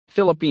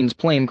Philippines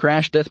plane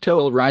crash death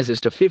toll rises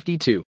to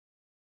 52.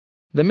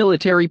 The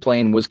military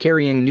plane was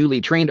carrying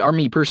newly trained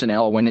Army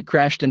personnel when it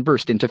crashed and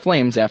burst into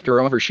flames after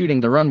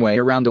overshooting the runway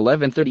around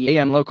 11:30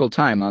 a.m. local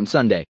time on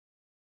Sunday.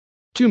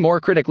 2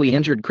 more critically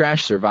injured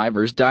crash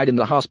survivors died in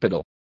the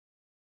hospital.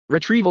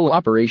 Retrieval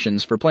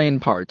operations for plane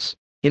parts,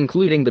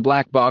 including the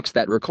black box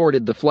that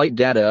recorded the flight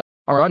data,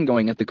 are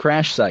ongoing at the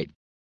crash site.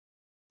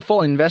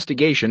 Full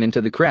investigation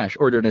into the crash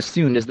ordered as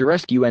soon as the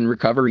rescue and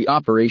recovery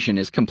operation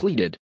is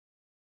completed.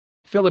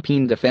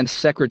 Philippine Defense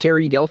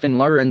Secretary Delfin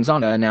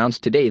Lorenzana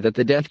announced today that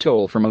the death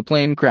toll from a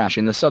plane crash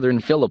in the southern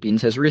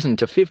Philippines has risen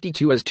to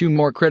 52 as 2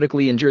 more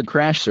critically injured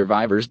crash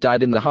survivors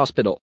died in the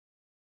hospital.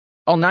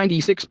 All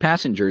 96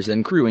 passengers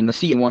and crew in the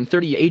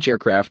C-130H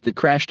aircraft that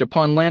crashed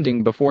upon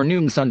landing before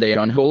noon Sunday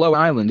on Jolo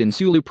Island in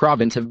Sulu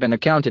Province have been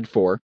accounted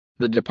for,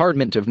 the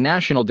Department of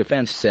National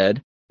Defense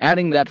said,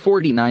 adding that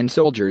 49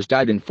 soldiers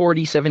died and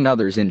 47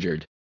 others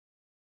injured.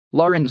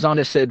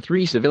 Lorenzana said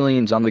 3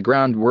 civilians on the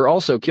ground were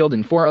also killed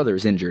and 4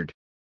 others injured.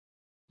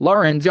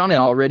 Lorenzana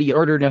already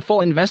ordered a full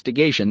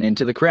investigation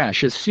into the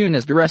crash as soon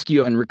as the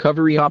rescue and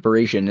recovery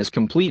operation is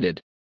completed.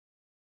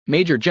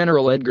 Major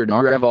General Edgar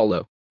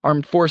Arevalo,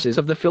 Armed Forces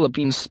of the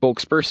Philippines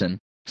spokesperson,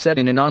 said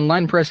in an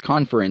online press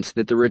conference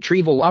that the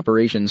retrieval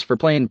operations for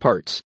plane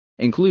parts,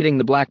 including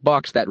the black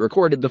box that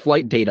recorded the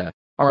flight data,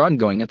 are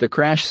ongoing at the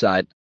crash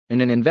site, and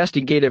an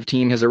investigative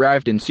team has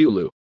arrived in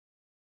Sulu.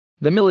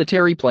 The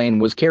military plane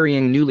was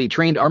carrying newly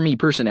trained Army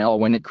personnel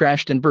when it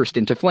crashed and burst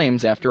into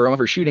flames after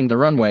overshooting the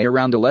runway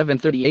around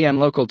 11:30 a.m.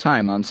 local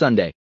time on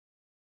Sunday.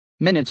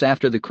 Minutes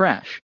after the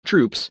crash,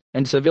 troops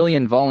and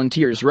civilian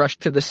volunteers rushed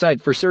to the site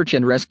for search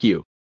and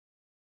rescue.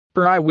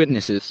 Per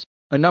eyewitnesses,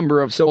 a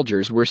number of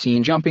soldiers were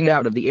seen jumping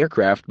out of the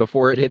aircraft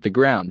before it hit the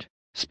ground,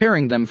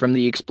 sparing them from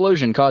the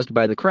explosion caused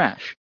by the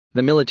crash,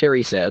 the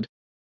military said.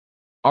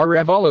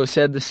 Arevalo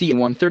said the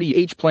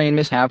C-130H plane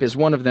mishap is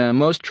one of the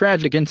most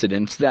tragic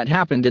incidents that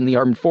happened in the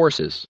armed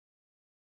forces.